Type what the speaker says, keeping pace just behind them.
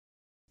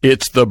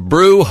It's the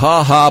Brew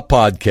Ha Ha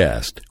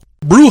Podcast.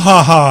 Brew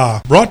Ha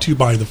Ha, brought to you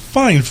by the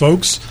fine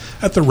folks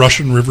at the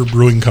Russian River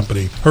Brewing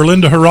Company.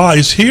 Herlinda Hurrah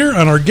is here,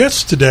 and our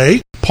guests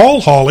today,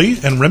 Paul Hawley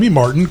and Remy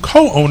Martin,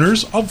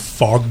 co-owners of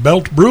Fog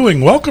Belt Brewing.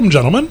 Welcome,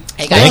 gentlemen.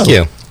 Hey, guys. Thank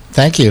you.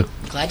 Thank you.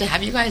 Glad to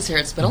have you guys here.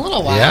 It's been a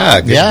little while.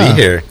 Yeah, good to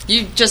be here.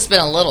 You've just been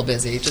a little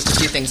busy. Just a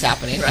few things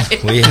happening,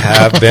 right? We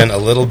have been a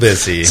little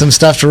busy. Some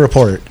stuff to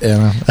report. You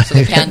know. So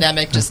the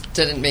pandemic just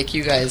didn't make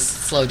you guys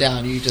slow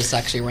down. You just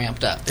actually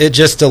ramped up. It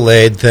just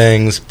delayed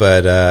things,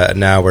 but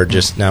now we're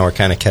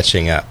kind of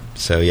catching up.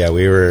 So yeah,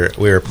 we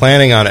were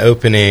planning on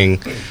opening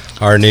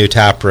our new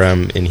tap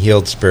room in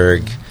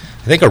Healdsburg.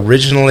 I think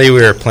originally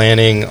we were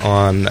planning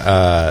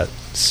on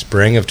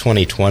spring of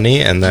 2020,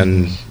 and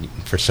then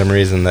for some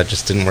reason that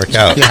just didn't work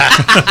out.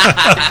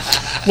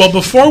 Well,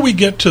 before we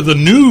get to the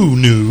new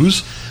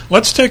news,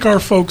 let's take our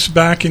folks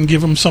back and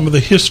give them some of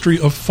the history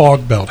of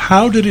Fog Belt.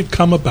 How did it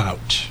come about?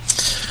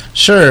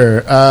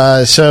 Sure.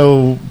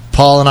 So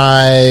Paul and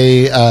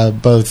I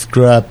both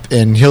grew up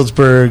in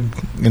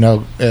Healdsburg. You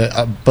know,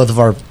 both of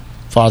our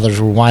fathers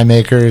were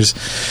winemakers,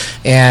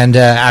 and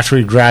after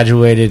we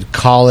graduated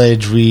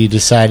college, we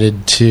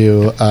decided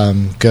to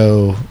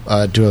go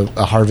do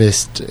a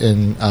harvest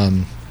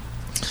in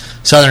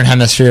Southern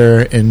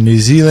Hemisphere in New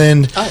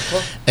Zealand. Oh, cool.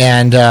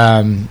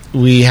 And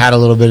we had a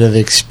little bit of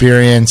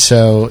experience,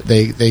 so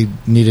they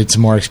needed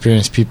some more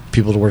experienced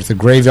people to work the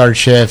graveyard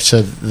shift.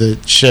 So the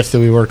shift that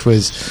we worked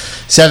was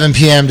 7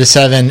 p.m. to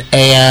 7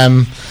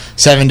 a.m.,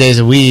 7 days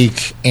a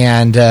week,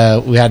 and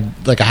we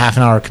had like a half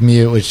an hour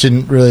commute, which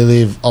didn't really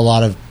leave a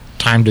lot of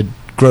time to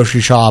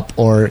grocery shop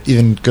or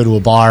even go to a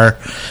bar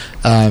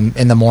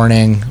in the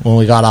morning when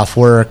we got off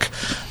work.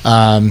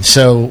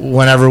 So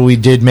whenever we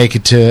did make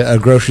it to a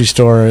grocery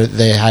store,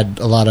 they had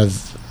a lot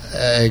of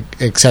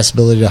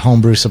accessibility to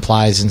homebrew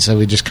supplies, and so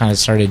we just kind of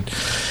started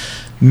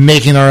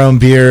making our own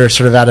beer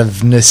sort of out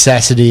of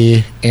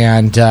necessity,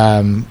 and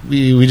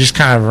we just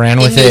kind of ran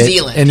with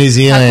it. In New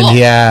Zealand, cool.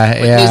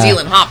 yeah. New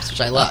Zealand hops,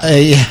 which I love.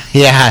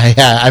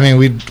 Yeah. I mean,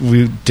 we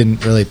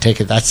didn't really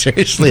take it that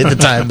seriously at the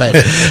time, but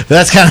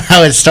that's kind of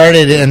how it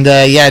started, and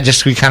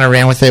just we kind of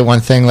ran with it. One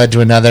thing led to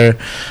another.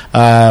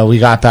 We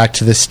got back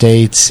to the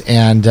States,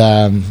 and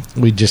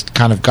we just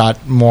kind of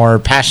got more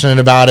passionate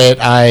about it.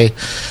 I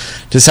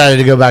decided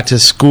to go back to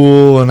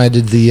school, and I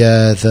did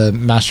the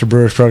Master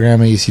Brewers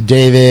program at UC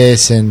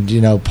Davis, and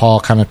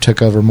Paul kind of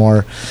took over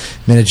more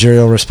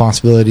managerial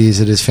responsibilities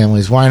at his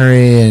family's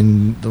winery,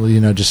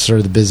 and just sort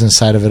of the business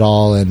side of it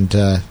all. And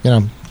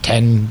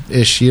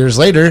 10-ish years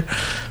later,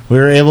 we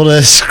were able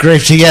to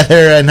scrape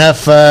together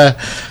enough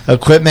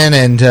equipment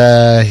and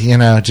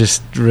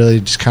just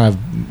kind of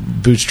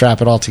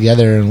bootstrap it all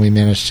together, and we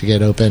managed to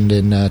get opened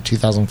in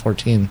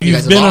 2014.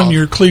 You've been on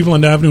your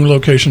Cleveland Avenue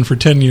location for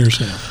 10 years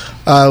now.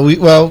 We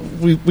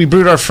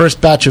brewed our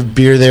first batch of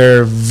beer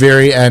there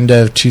very end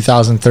of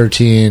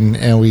 2013,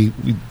 and we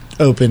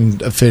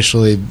opened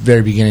officially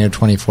very beginning of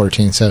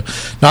 2014. So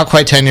not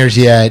quite 10 years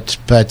yet,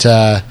 but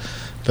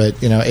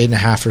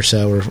 8.5 or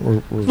so.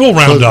 We'll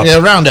round up. Yeah,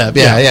 round up.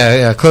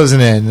 Yeah.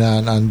 Closing in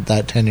on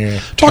that 10-year.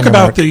 Talk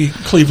about the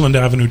Cleveland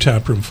Avenue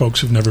tap room.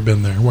 Folks who've never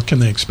been there, what can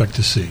they expect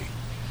to see?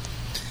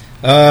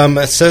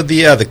 So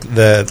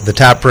the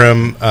tap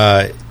room,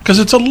 because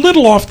it's a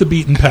little off the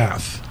beaten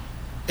path.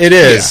 It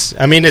is.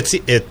 Yeah. I mean,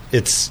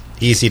 it's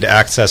easy to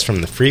access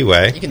from the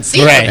freeway. You can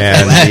see right. it.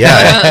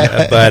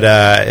 And but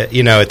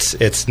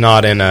it's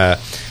not in a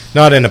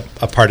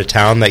part of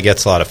town that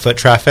gets a lot of foot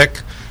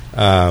traffic.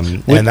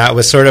 And that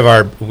was sort of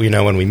our,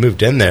 when we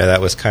moved in there,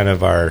 that was kind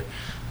of our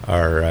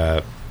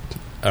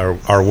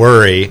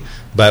worry.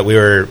 But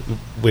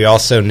we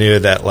also knew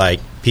that like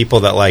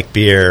people that like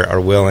beer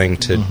are willing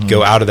to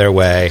go out of their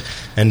way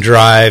and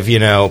drive,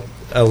 a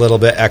little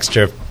bit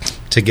extra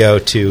to go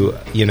to,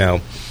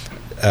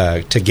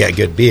 to get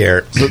good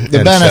beer.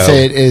 The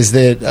benefit is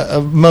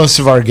that most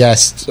of our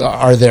guests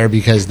are there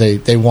because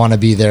they want to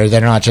be there. They're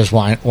not just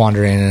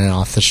wandering in and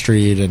off the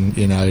street, and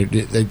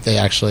they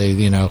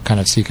actually kind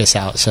of seek us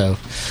out. So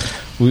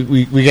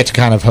we get to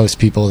kind of host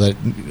people that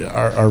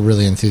are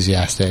really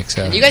enthusiastic.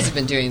 So and you guys have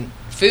been doing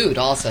food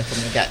also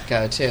from the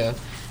get-go too.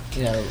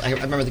 I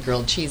remember the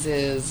grilled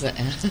cheeses.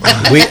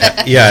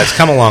 It's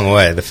come a long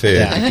way, the food.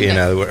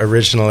 Yeah.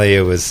 Originally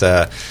it was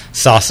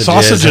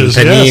sausages and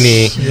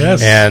panini,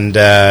 yes. And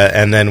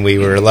then we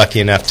were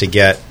lucky enough to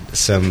get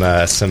some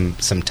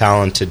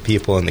talented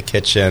people in the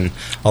kitchen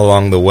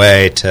along the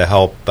way to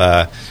help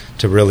to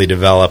really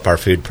develop our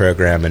food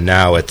program. And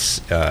now I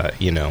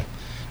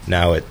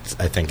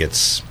think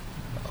it's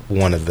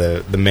one of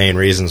the main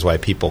reasons why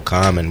people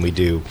come, and we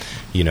do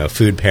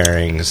food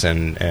pairings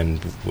and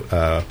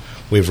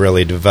we've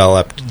really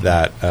developed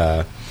that.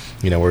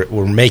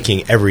 We're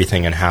making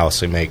everything in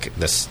house. We make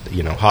this,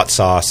 hot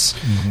sauce.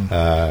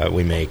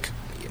 We make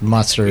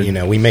mustard.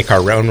 We make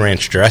our own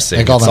ranch dressing.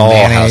 Make all it's the all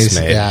mayonnaise.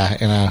 house made.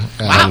 Yeah,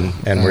 Wow.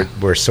 And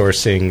we're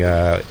sourcing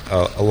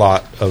a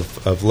lot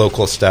of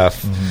local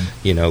stuff.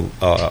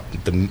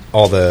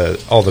 All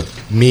the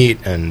meat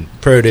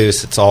and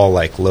produce. It's all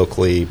like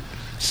locally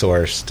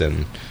sourced.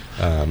 And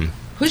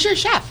who's your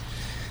chef?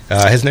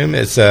 His name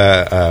is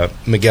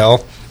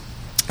Miguel,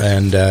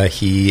 and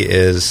he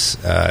is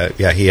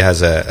he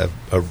has a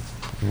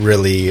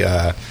really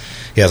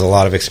he has a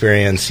lot of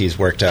experience. He's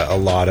worked at a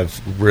lot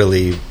of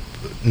really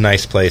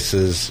nice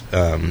places.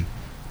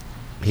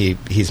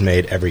 He's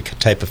made every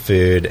type of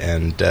food,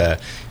 and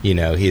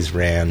he's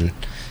ran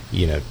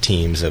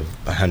teams of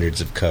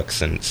hundreds of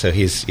cooks, and so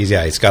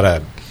he's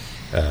got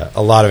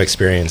a lot of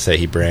experience that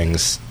he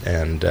brings,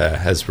 and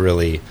has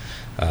really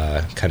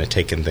kind of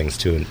taken things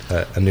to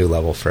a new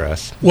level for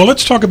us. Well,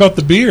 let's talk about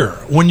the beer.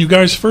 When you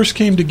guys first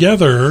came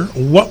together,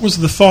 what was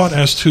the thought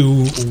as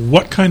to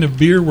what kind of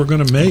beer we're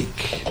going to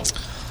make?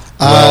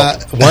 Well,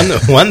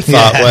 one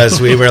thought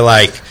was we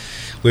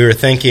were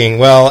thinking,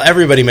 well,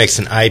 everybody makes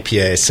an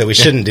IPA, so we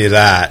shouldn't do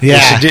that. Yeah.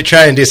 We should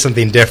try and do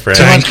something different.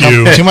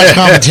 Too much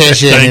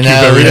competition. Thank you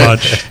very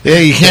much. Yeah,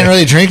 you can't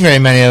really drink very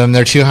many of them.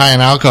 They're too high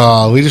in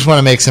alcohol. We just want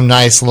to make some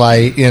nice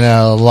light,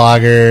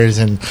 lagers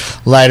and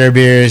lighter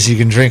beers. You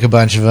can drink a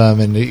bunch of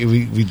them, and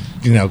we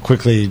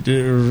quickly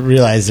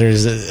realize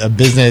there's a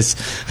business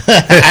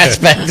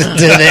aspect to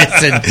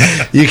this,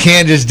 and you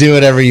can't just do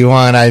whatever you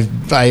want. I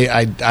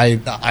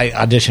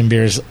audition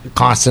beers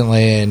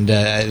constantly, and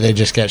they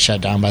just get shut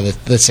down by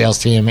the sales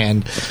team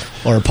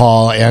or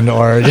Paul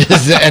or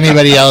just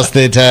anybody else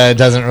that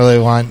doesn't really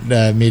want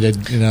me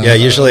to.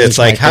 Usually it's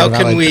like how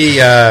can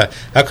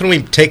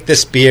we take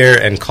this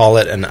beer and call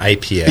it an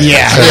IPA?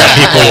 Yeah, so that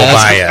people will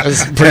buy it.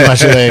 That's pretty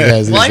much the way it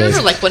goes. Well, I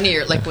remember one of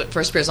your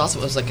first beers also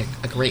was a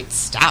great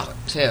stout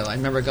too. I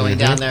remember going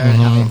down there and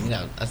having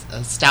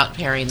a stout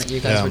pairing that you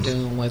guys were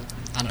doing with.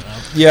 I don't know.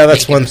 Yeah,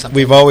 that's one.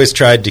 We've always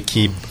tried to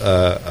keep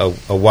a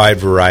wide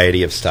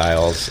variety of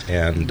styles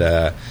and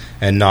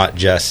not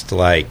just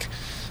like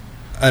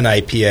an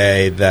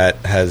IPA that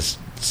has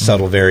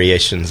subtle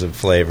variations of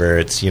flavor.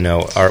 It's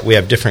we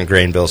have different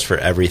grain bills for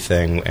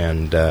everything,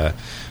 and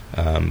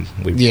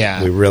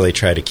we really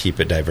try to keep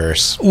it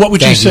diverse. What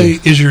would you say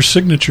is your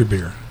signature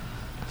beer?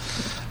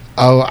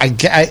 Oh, I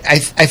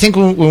think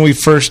when we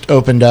first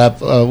opened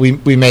up,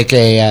 we make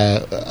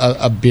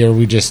a beer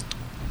we just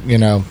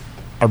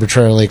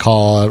arbitrarily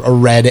call a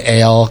red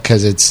ale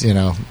because it's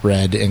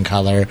red in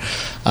color,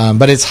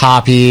 but it's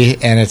hoppy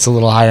and it's a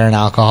little higher in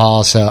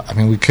alcohol. So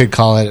we could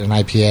call it an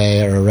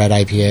IPA or a red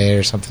IPA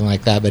or something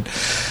like that. But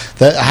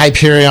the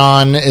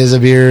Hyperion is a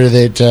beer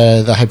that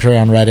the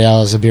Hyperion Red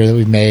Ale is a beer that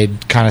we've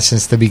made kind of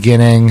since the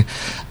beginning.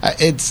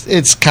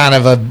 It's kind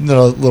of a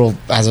little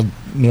has a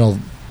little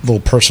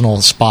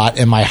personal spot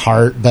in my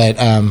heart,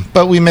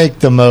 but we make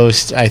the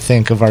most, I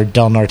think, of our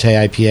Del Norte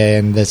IPA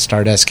and the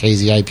Stardust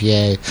KZ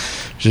IPA,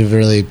 which is a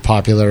really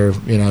popular,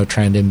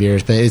 trend in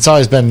beers. But it's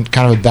always been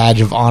kind of a badge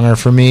of honor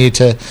for me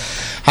to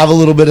have a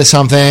little bit of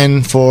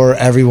something for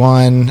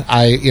everyone.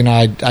 I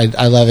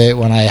love it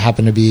when I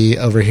happen to be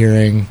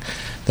overhearing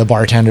the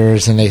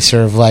bartenders and they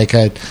serve like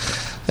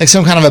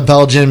some kind of a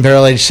Belgian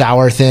barrel-aged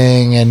sour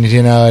thing, and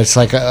it's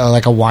like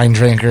a wine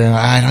drinker. And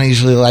I don't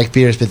usually like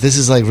beers, but this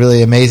is like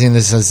really amazing.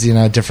 This has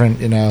different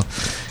kind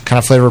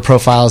of flavor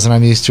profiles than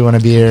I'm used to in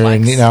a beer,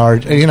 and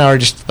or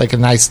just like a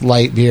nice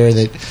light beer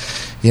that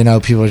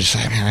people are just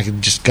like, man, I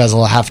could just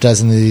guzzle a half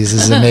dozen of these.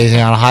 This is amazing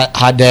on a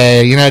hot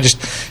day.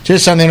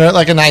 Just something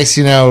like a nice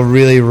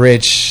really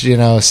rich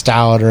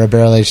stout or a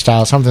barrel-aged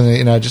stout,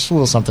 something that just a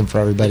little something for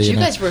everybody. But you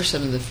guys were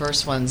some of the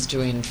first ones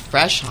doing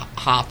fresh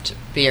hopped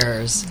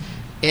beers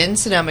in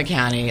Sonoma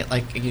County.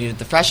 Like you did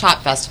the Fresh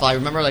Hop Festival. I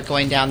remember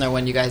going down there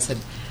when you guys had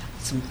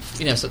some,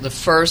 so the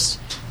first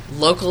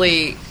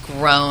locally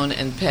grown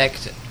and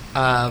picked.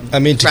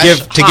 To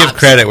give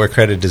credit where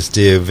credit is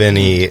due,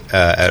 Vinny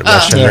at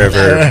Russian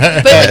River.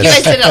 But you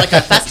guys did it like a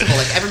festival.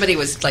 Like everybody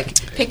was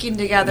picking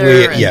together.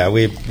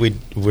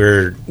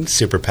 We're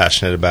super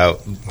passionate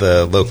about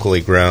the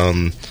locally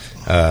grown,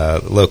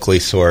 locally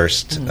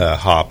sourced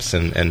hops,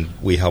 and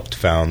we helped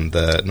found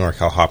the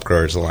NorCal Hop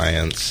Growers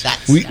Alliance.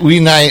 We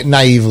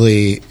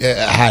naively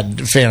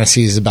had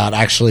fantasies about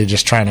actually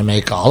just trying to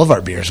make all of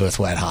our beers with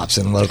wet hops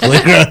and locally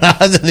grown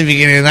hops at the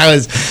beginning. That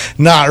was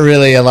not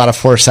really a lot of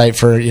foresight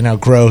for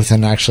growth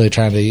and actually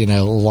trying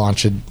to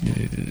launch a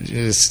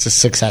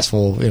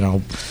successful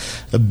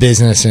a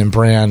business and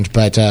brand.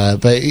 But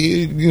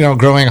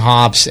growing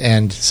hops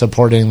and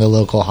supporting the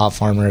local hop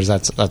farmers,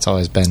 that's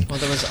always been. Well,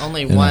 there was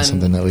only one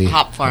something that we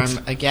hop farm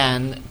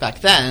again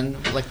back then,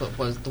 what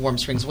was the Warm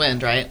Springs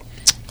Wind, right?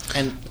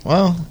 And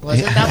was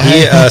it that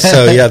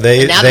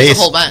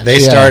one? They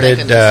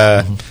started.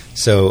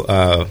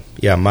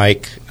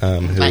 Mike,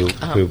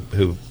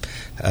 who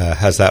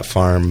has that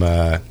farm.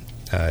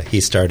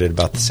 He started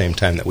about the same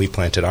time that we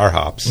planted our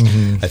hops.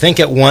 I think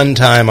at one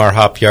time our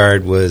hop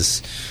yard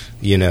was,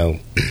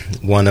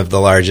 one of the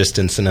largest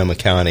in Sonoma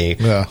County,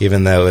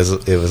 even though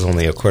it was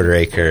only a quarter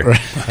acre.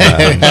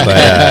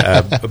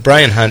 But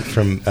Brian Hunt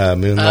from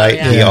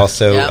Moonlight, he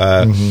also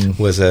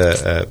was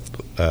a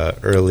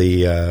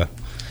early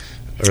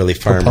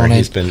farmer. Proponent.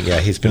 He's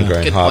been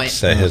growing Good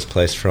hops point. at his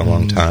place for a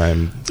long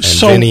time. And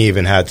Vinny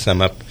even had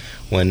some up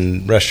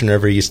when Russian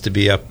River used to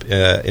be up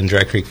in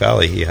Dry Creek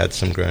Valley. He had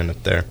some growing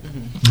up there.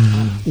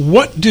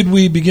 What did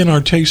we begin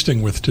our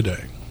tasting with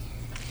today?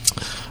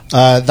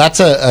 That's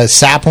a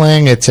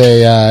sapling. It's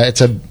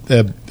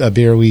a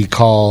beer we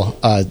call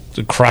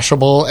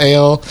crushable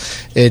ale.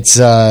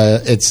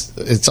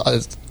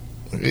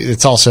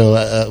 It's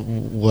also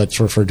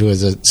what's referred to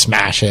as a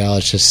smash ale.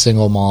 It's just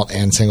single malt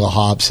and single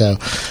hop. So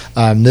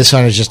this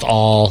one is just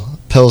all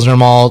Pilsner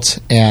malt,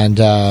 and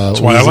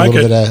that's why I like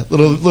it. A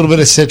little bit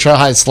of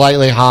Citra,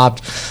 slightly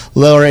hopped,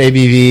 lower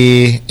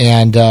ABV,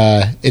 and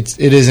it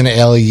is an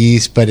ale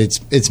yeast, but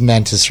it's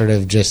meant to sort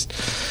of just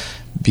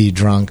be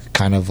drunk,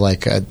 kind of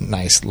like a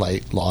nice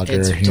light lager.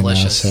 It's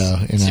delicious.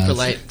 Super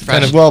light, fresh.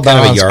 Kind of well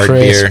balanced, yard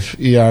crisp,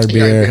 yard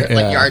beer,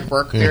 like yard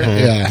work beer.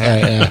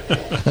 Yeah.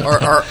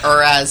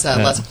 or as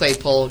Les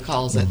Claypool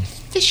calls it,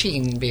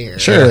 fishing beer.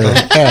 Sure,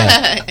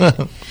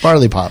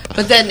 barley pop.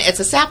 But then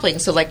it's a sapling,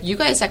 so like you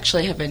guys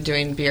actually have been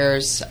doing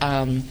beers.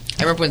 I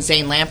remember when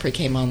Zane Lamprey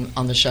came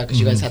on the show because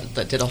you guys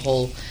did a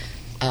whole.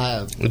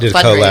 We did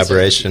a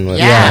collaboration with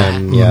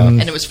him,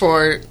 and it was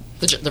for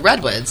the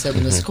redwoods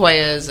and the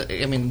sequoias.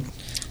 I mean.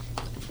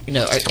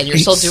 And you're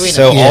still doing it.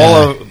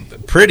 So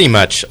pretty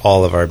much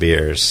all of our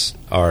beers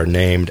are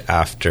named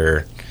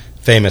after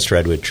famous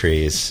redwood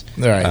trees.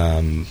 Right.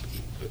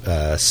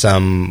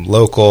 Some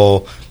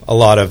local. A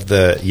lot of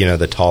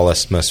the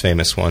tallest, most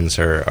famous ones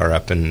are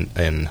up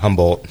in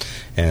Humboldt,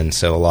 and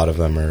so a lot of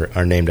them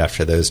are named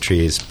after those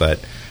trees. But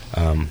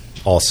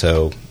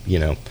also,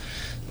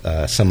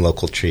 some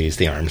local trees,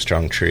 the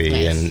Armstrong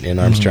tree in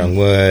Armstrong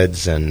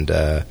Woods, and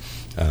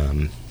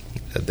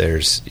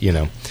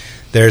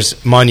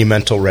there's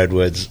monumental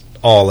redwoods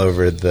all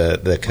over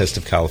the coast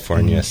of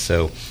California,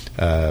 so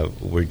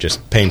we're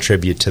just paying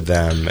tribute to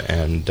them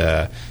and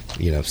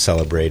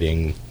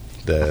celebrating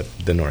the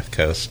North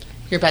Coast.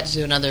 You're about to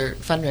do another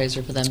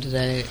fundraiser for them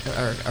today,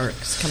 or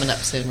it's coming up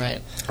soon, right?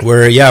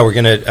 We're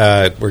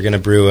gonna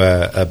brew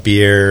a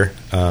beer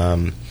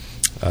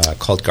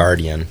called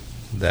Guardian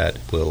that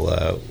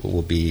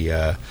will be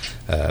a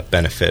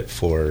benefit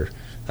for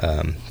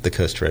the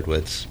Coast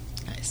Redwoods.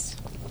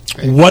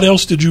 What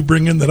else did you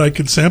bring in that I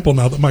could sample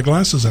now that my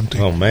glass is empty?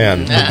 Oh, man.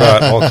 We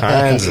brought all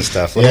kinds of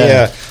stuff. What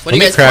are you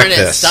guys pouring in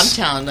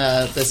Stumptown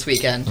this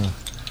weekend?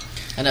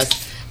 I know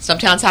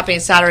Stumptown's happening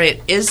Saturday.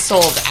 It is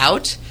sold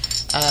out.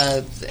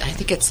 I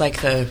think it's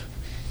like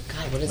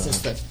what is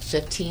this, the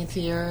 15th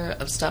year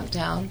of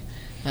Stumptown?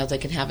 Now they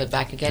can have it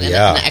back again. And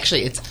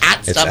actually, it's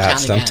at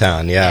Stumptown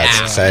again. Yeah, it's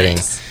exciting.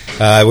 Nice.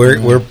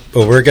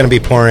 We're going to be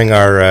pouring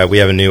our. We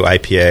have a new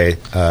IPA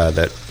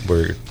that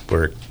we're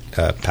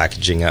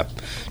packaging up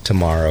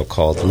tomorrow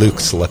called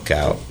Luke's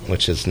Lookout,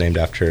 which is named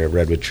after a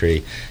redwood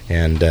tree,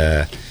 and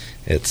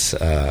it's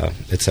a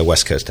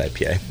West Coast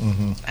IPA.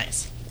 Mm-hmm.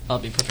 Nice. That'll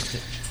be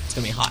perfect. It's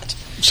going to be hot.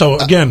 So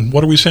again,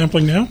 what are we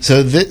sampling now?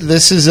 So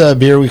this is a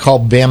beer we call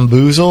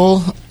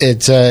Bamboozle.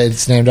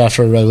 It's named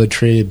after a redwood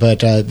tree, but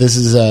this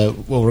is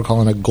what we're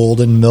calling a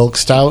golden milk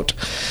stout.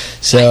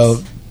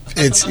 So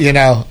it's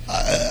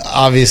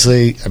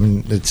obviously, I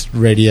mean, it's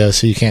radio,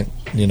 so you can't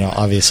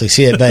obviously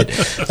see it, but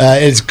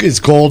it's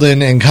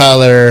golden in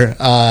color.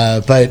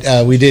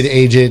 But we did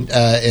age it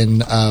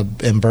in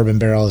bourbon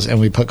barrels, and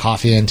we put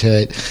coffee into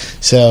it,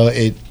 so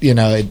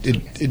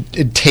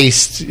it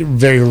tastes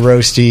very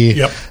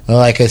roasty,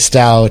 like a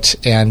stout,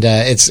 and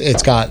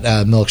it's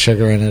got milk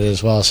sugar in it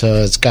as well.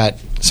 So it's got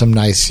some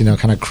nice,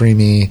 kind of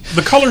creamy.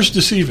 The color's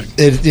deceiving.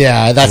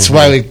 That's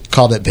why we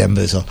called it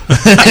Bamboozle.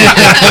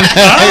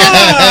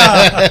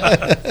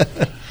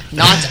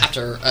 Not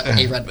after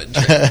a redwood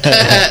tree.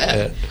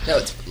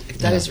 No,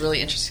 that is really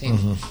interesting.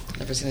 Mm-hmm.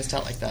 Never seen a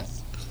stout like that.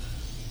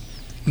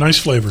 Nice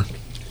flavor.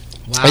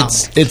 Wow.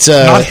 It's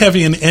not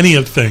heavy in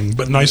any thing,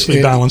 but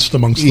nicely balanced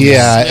amongst them.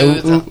 Yeah,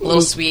 smooth, a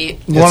little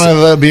sweet. One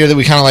of the beer that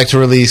we kind of like to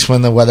release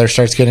when the weather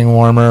starts getting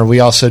warmer. We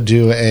also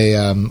do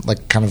a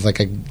kind of like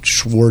a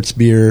Schwartz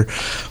beer,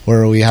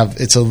 where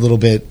it's a little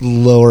bit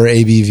lower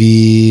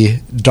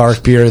ABV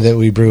dark beer that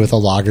we brew with a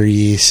lager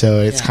yeast, so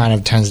it kind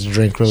of tends to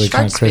drink really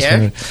kind of crisp.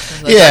 German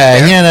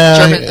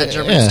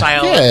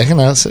style.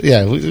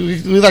 Yeah,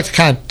 we like to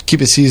kind of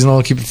keep it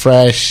seasonal, keep it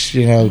fresh,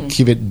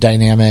 keep it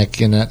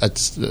dynamic, and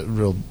that's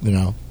real,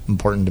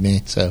 important to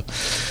me. So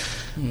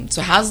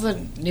how's the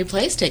new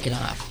place taking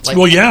off?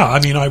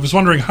 I was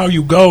wondering how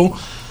you go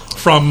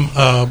from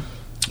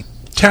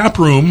tap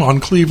room on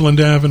Cleveland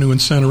Avenue in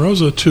Santa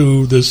Rosa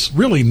to this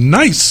really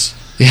nice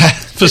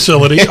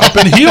facility up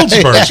in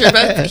Healdsburg. But you're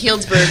both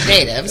Healdsburg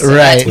natives, so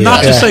right?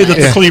 Not to say that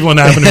the Cleveland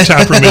Avenue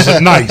tap room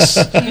isn't nice,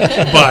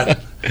 but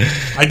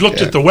I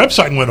looked at the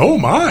website and went, "Oh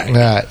my!"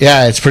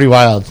 Yeah, it's pretty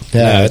wild.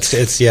 Yeah,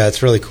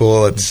 it's really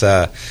cool. It's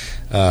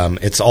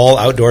all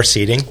outdoor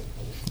seating,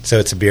 so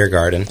it's a beer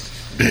garden,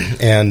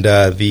 and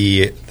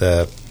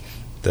the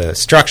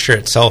structure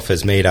itself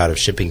is made out of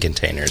shipping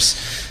containers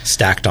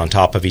stacked on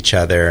top of each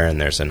other, and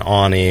there's an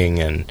awning,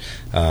 and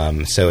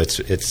so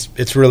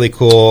it's really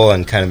cool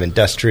and kind of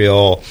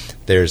industrial.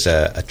 there's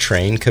a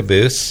train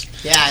caboose.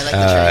 Yeah, I like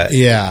the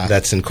train. Yeah.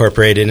 That's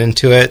incorporated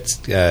into it.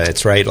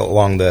 It's right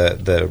along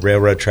the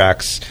railroad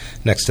tracks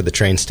next to the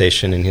train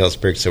station in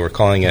Healdsburg, so we're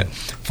calling it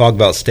Fog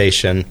Belt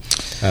Station.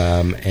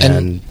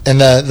 And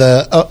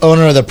the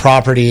owner of the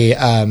property,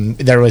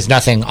 there was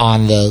nothing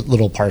on the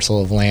little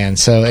parcel of land,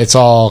 so it's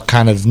all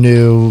kind of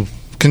new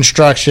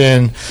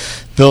construction,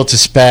 built to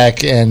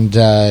spec, and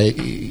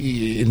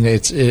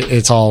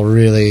it's all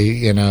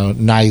really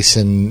nice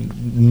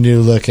and new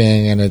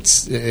looking, and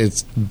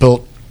it's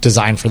built.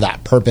 Designed for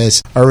that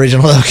purpose. Our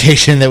original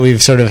location that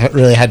we've sort of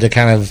really had to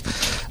kind of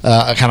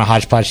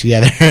hodgepodge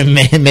together and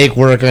make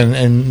work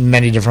in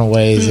many different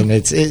ways, and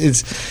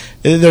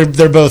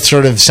they're both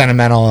sort of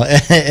sentimental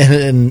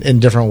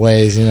in different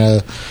ways.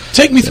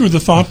 Take me through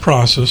the thought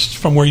process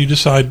from where you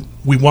decide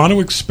we want to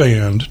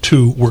expand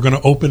to we're going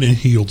to open in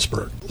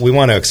Healdsburg. We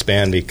want to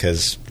expand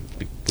because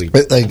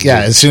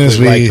as soon as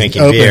we like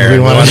making open, beer, we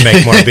want to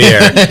make more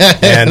beer,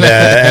 and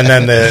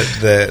then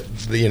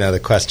the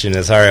question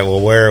is, all right, well,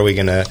 where are we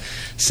going to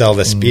sell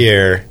this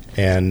beer?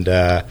 And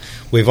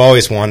we've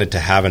always wanted to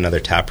have another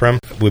tap room.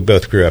 We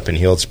both grew up in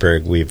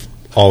Healdsburg. We've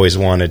always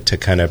wanted to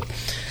kind of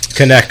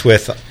connect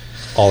with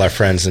all our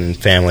friends and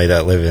family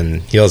that live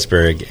in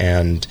Healdsburg,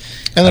 and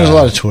there's a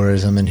lot of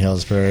tourism in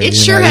Healdsburg. It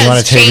sure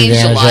has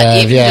changed a lot,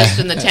 even just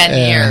in the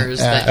 10 years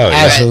that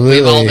absolutely.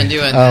 we've all been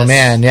doing this. Oh,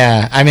 man,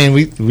 yeah. I mean,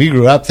 we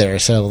grew up there,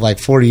 so like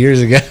 40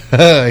 years ago.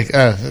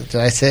 Did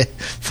I say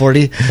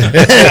 40? Would you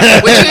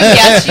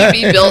guess you'd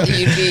be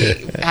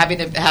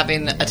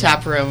having a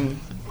tap room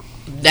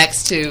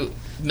next to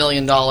 $1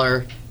 million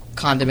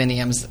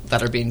condominiums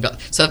that are being built?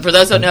 So for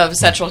those who don't know of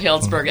Central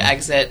Healdsburg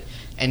exit,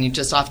 and you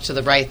just off to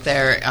the right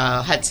there,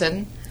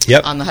 Hudson.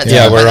 Yep. On the Hudson.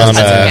 Yeah, we're on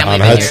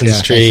Hudson Hudson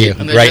Street,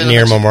 right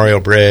near Memorial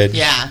Bridge.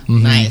 Yeah,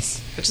 nice.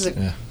 Which is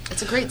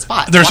it's a great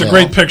spot. There's a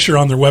great picture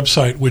on their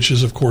website, which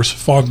is, of course,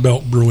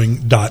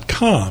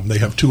 fogbeltbrewing.com. They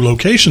have 2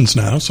 locations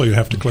now, so you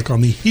have to click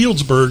on the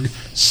Healdsburg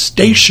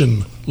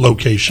Station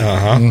location.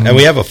 And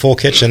we have a full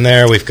kitchen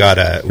there. We've got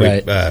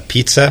a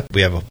pizza.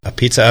 We have a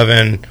pizza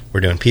oven.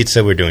 We're doing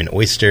pizza. We're doing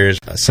oysters.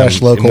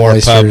 Fresh local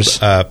oysters.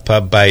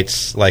 Pub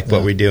bites like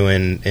what we do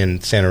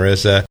in Santa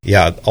Rosa.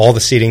 Yeah, all the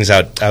seating's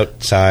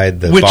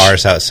outside. The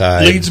bar's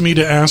outside. Leads me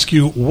to ask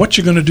you, what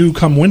you going to do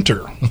come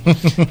winter?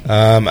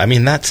 I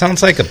mean, that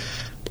sounds like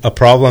a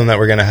problem that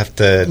we're going to have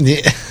to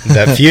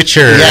the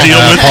future Paul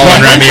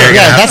and Remy are going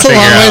to have that's to a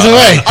long ways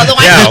away. Although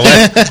how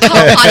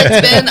hot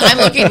it's been, I'm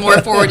looking more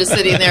forward to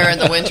sitting there in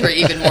the winter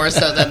even more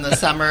so than the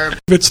summer.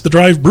 It's the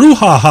Drive Brew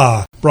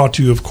Ha-Ha, brought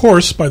to you, of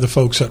course, by the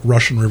folks at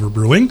Russian River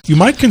Brewing. You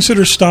might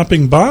consider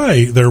stopping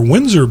by their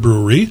Windsor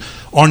Brewery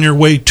on your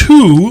way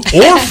to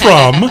or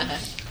from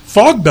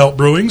Fog Belt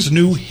Brewing's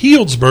new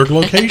Healdsburg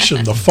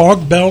location, the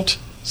Fog Belt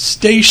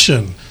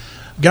Station.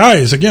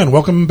 Guys, again,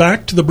 welcome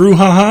back to the Brew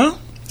Ha-Ha.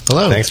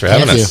 Hello. Thanks for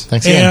having us.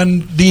 Thanks again.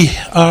 And the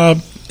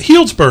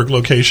Healdsburg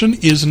location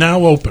is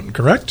now open,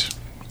 correct?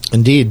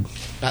 Indeed.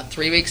 About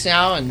 3 weeks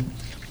now, and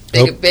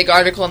big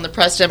article in the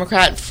Press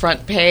Democrat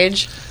front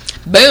page.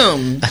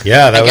 Boom.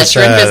 Yeah, that was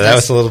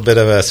a little bit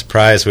of a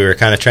surprise. We were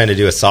kind of trying to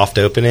do a soft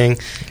opening,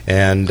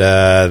 and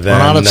then we're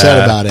not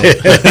upset about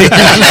it.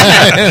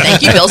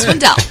 Thank you, Bill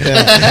Swindell.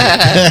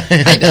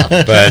 I know.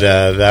 But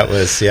that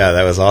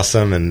was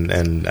awesome,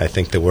 and I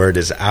think the word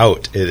is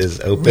out. It is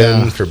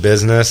open for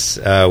business.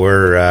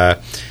 We're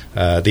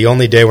the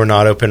only day we're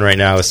not open right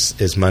now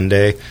is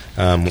Monday,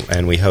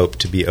 and we hope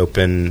to be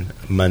open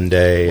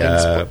Monday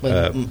by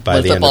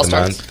the end of the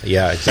month.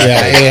 Yeah,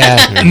 exactly.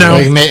 Yeah. Now,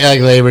 like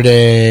Labor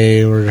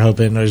Day, we're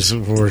hoping,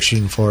 we're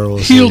shooting for.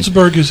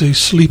 Healdsburg is a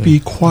sleepy,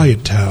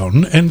 quiet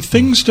town, and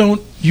things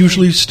don't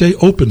usually stay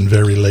open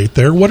very late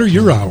there. What are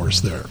your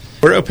hours there?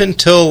 We're open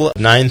till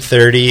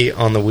 9:30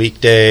 on the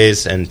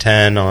weekdays and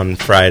 10 on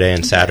Friday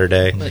and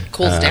Saturday. It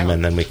cools down.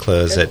 And then we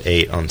close at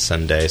 8 on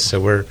Sunday. So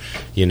we're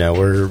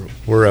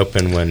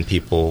open when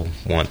people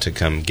want to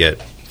come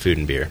get food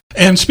and beer.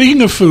 And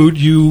speaking of food,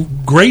 you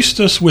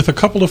graced us with a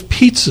couple of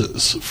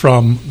pizzas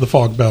from the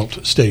Fog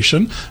Belt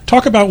Station.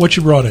 Talk about what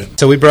you brought in.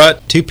 So we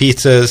brought 2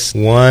 pizzas.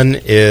 One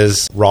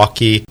is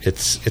Rocky.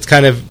 It's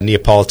kind of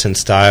Neapolitan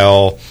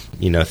style,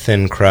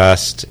 thin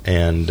crust,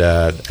 and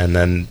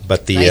then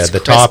the nice the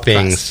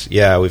toppings.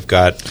 Crust. We've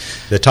got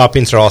the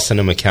toppings are all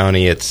Sonoma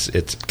County.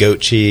 It's goat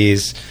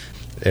cheese.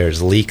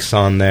 There's leeks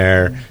on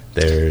there.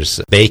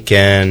 There's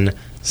bacon.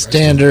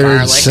 Standard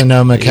Garlic.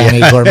 Sonoma County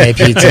gourmet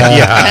pizza.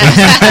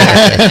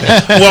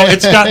 Well,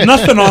 it's got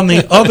nothing on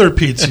the other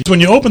pizzas. When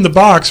you open the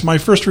box, my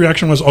first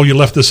reaction was, you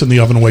left this in the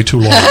oven way too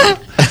long.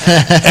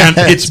 And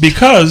it's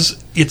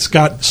because it's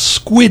got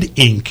squid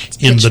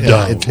ink in the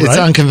dough. It's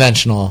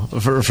unconventional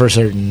for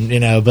certain,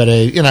 but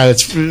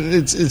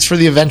it's for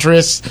the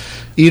adventurous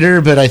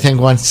eater. But I think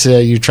once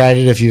you tried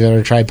it, if you've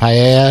ever tried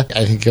paella,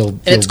 I think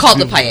it's called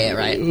the paella,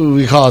 right?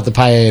 We call it the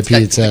paella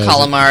pizza. The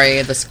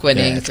calamari, the squid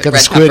ink, it's got the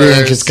squid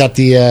ink. It's got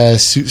the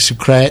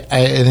sucrete.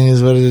 I think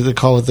is what they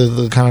call it.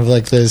 The kind of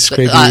like the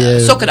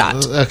scrapey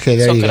socorat. Okay,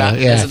 there you go.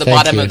 Yeah, at the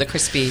bottom of the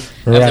crispy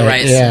of the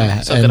rice.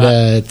 Yeah,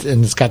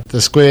 and it's got the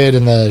squid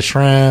and the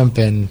shrimp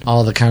and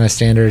all the kind of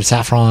standard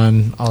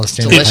saffron, all the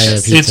standard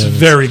Delicious. pizza. It's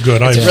very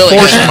good. I really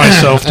forced good.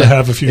 myself to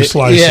have a few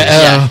slices.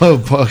 Yeah.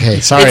 Okay.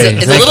 Sorry.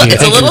 It's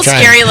a little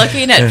scary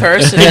looking at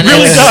first. And It then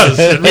really does.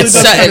 It really It's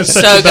does kind of it's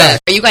set so you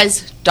back. good. Are you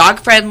guys dog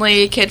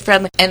friendly, kid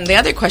friendly? And the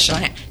other question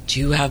I have, do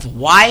you have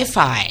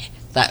Wi-Fi?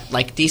 That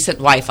like decent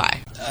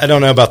Wi-Fi? I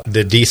don't know about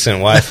the decent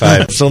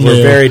Wi-Fi. Still We're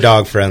new. very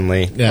dog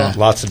friendly. Yeah.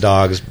 Lots of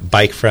dogs,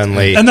 bike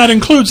friendly. And that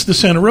includes the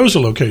Santa Rosa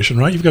location,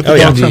 right? You've got the Oh,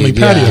 yeah. dog-friendly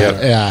Indeed,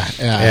 patio. Yeah.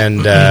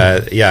 And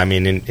I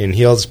mean, in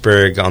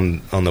Healdsburg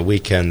on the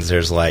weekends,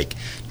 there's like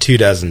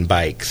 24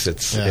 bikes.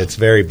 It's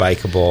very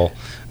bikeable.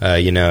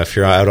 If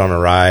you're out on a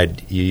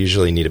ride, you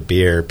usually need a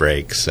beer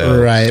break.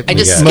 So Right. I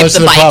just Yeah. skip Most the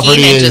of the biking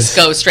property and is- just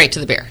go straight to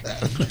the beer.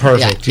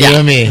 Perfect. Yeah. You know what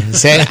I mean?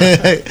 Well,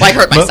 I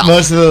hurt myself.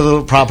 Most of the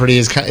little property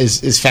is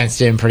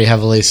fenced in pretty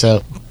heavily.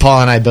 So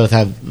Paul and I both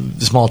have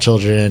small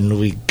children.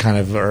 We kind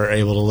of are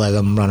able to let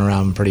them run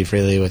around pretty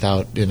freely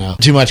without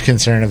too much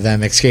concern of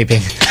them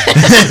escaping.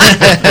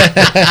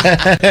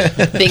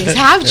 Things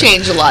have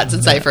changed a lot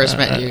since I first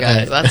met you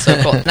guys. That's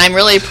so cool. And I'm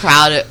really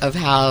proud of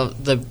how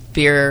the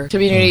beer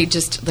community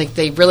just like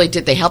they really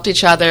did. They helped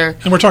each other.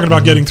 And we're talking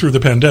about getting through the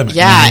pandemic.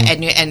 Yeah,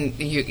 and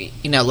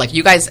like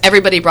you guys,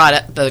 everybody brought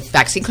it. The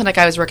vaccine clinic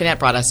I was working at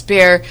brought us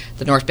beer.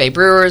 The North Bay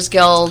Brewers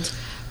Guild,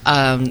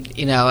 and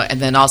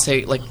then also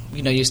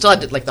you still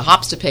had like the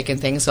hops to pick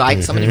and things. So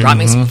somebody brought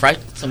me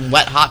some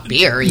wet hot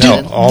beer.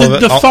 Even.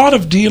 Did the thought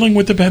of dealing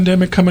with the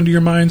pandemic come into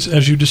your minds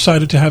as you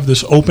decided to have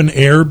this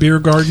open-air beer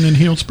garden in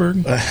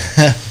Healdsburg?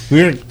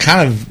 We were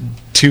kind of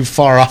too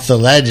far off the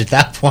ledge at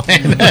that point.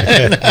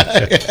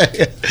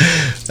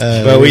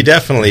 Well, we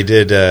definitely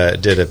did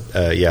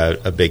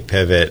a big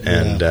pivot,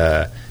 and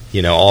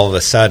all of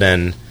a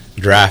sudden,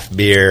 draft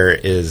beer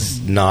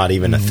is not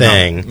even a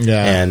thing,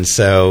 and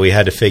so we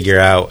had to figure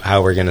out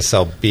how we're going to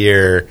sell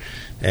beer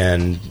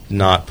and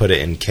not put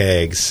it in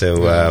kegs.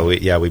 So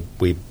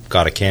we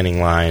got a canning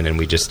line, and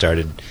we just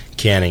started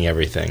canning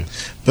everything.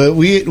 But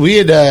we'd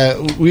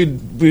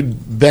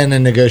been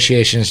in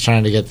negotiations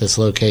trying to get this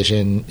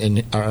location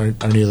in our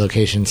new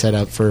location set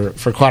up for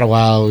quite a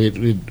while.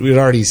 We'd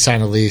already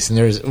signed a lease, and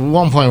there was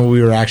one point where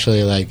we were actually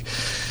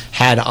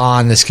had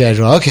on the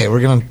schedule. Okay,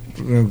 we're gonna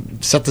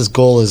set this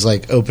goal as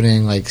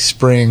opening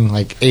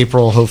spring,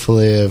 April,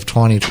 hopefully of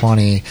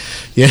 2020.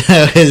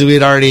 Because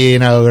we'd already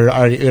we'd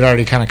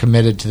already kind of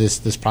committed to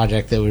this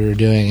project that we were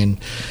doing,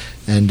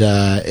 and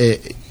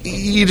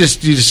you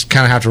just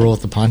kind of have to roll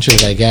with the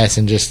punches, I guess,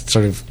 and just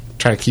sort of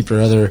try to keep your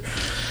other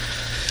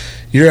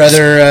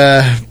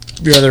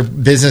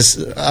business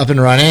up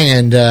and running,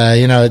 and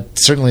it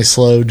certainly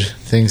slowed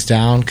things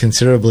down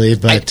considerably.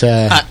 But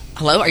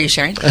hello, are you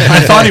sharing?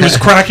 I thought he was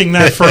cracking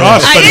that for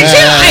us, I but did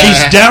too.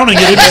 he's downing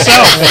it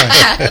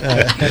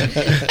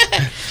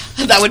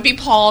himself. That would be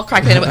Paul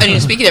cracking it.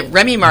 And speaking of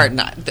Remy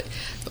Martin,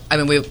 I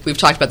mean, we've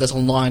talked about this a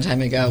long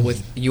time ago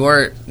with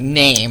your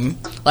name.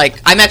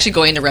 I'm actually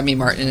going to Remy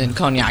Martin in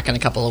Cognac in a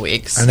couple of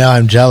weeks. I know,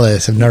 I'm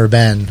jealous. I've never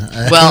been.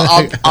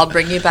 Well, I'll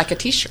bring you back a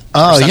T-shirt.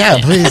 Oh yeah,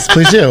 please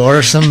do.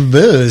 Or some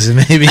booze,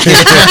 maybe.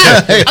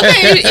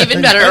 Okay,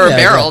 even better, or a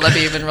barrel. That'd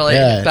be even really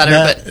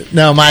better.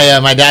 No,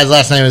 my dad's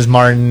last name is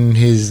Martin.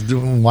 He's a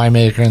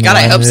winemaker in the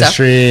wine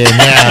industry. So.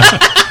 And,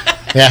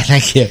 yeah,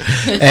 thank you.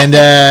 And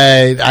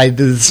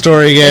the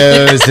story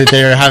goes that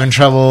they were having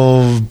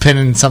trouble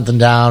pinning something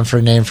down for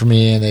a name for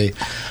me, and they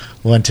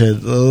went to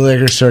the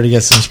liquor store to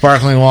get some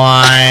sparkling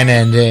wine,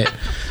 and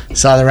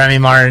saw the Remy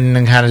Martin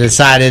and kind of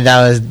decided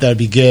that'd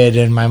be good.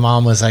 And my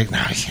mom was like, "No,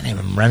 I can't name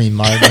him Remy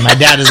Martin." And my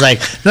dad was like,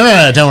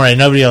 "No, don't worry.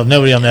 Nobody will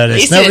notice.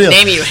 He said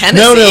name you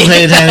Hennessy. Nobody will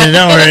pay attention.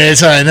 Don't worry.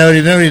 It's fine.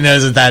 Nobody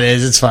knows what that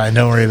is. It's fine.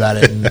 Don't worry about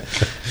it."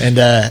 And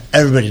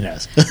everybody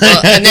knows.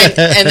 Well, and then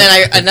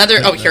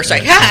another. Oh, here,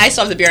 sorry. I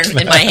still have the beer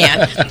in my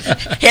hand.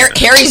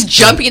 Harry's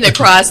jumping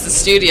across the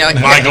studio.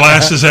 My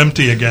glass is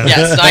empty again.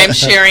 Yes, I am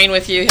sharing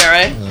with you,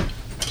 Harry.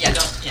 Yeah,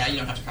 you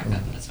don't have to crack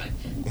that. That's fine.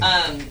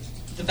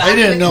 I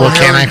didn't know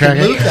Harry could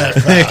move that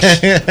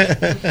fast.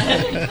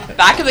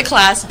 Back of the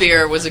class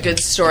beer was a good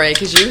story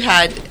because you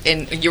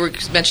were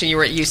mentioning you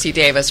were at UC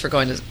Davis for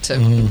going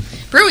to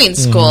brewing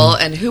school,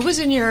 and who was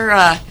in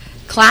your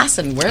class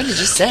and where did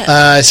you sit?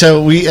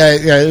 So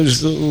there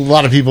was a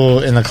lot of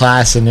people in the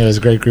class, and it was a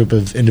great group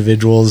of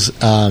individuals.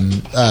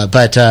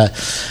 But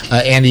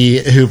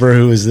Andy Hooper,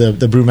 who was the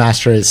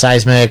brewmaster at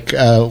Seismic,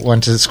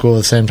 went to school at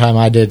the same time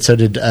I did. So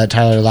did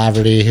Tyler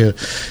Laverty, who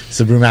is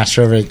the brewmaster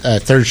over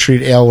at Third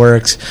Street Ale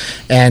Works.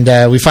 And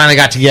we finally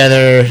got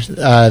together,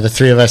 the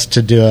three of us,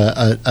 to do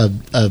a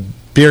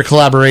beer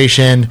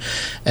collaboration,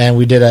 and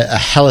we did a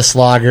Helles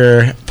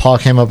Lager. Paul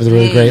came up with a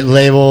really great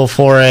label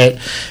for it,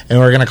 and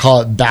we're going to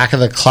call it Back of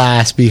the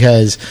Class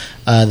because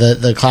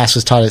the class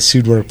was taught at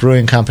Sudworth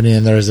Brewing Company,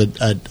 and there was a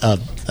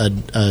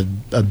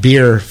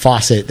beer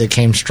faucet that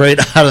came straight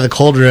out of the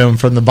cold room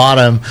from the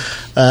bottom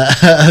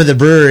of the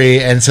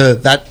brewery, and so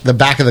the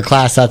back of the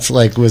class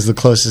was the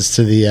closest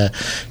to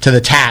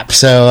the tap.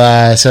 So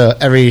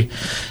every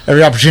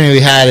opportunity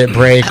we had at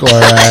break or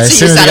as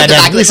soon as we got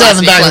down, we sat in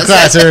the back of the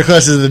class, so we were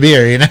closest to the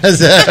beer,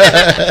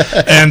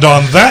 And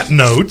on that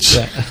note,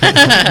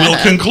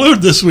 we'll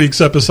conclude this week's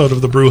episode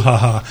of the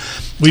Brouhaha.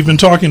 We've been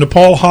talking to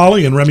Paul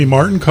Holly and Remy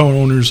Martin,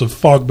 co-owners of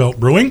Fog Belt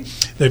Brewing.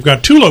 They've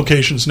got 2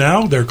 locations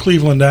now, their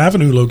Cleveland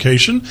Avenue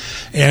location,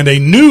 and a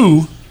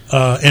new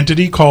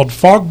entity called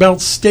Fog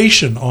Belt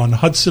Station on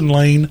Hudson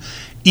Lane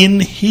in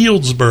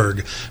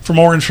Healdsburg. For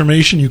more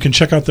information, you can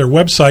check out their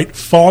website,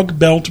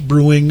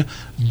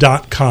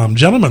 fogbeltbrewing.com.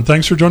 Gentlemen,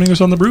 thanks for joining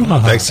us on the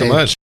Brouhaha. Thanks so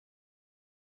much.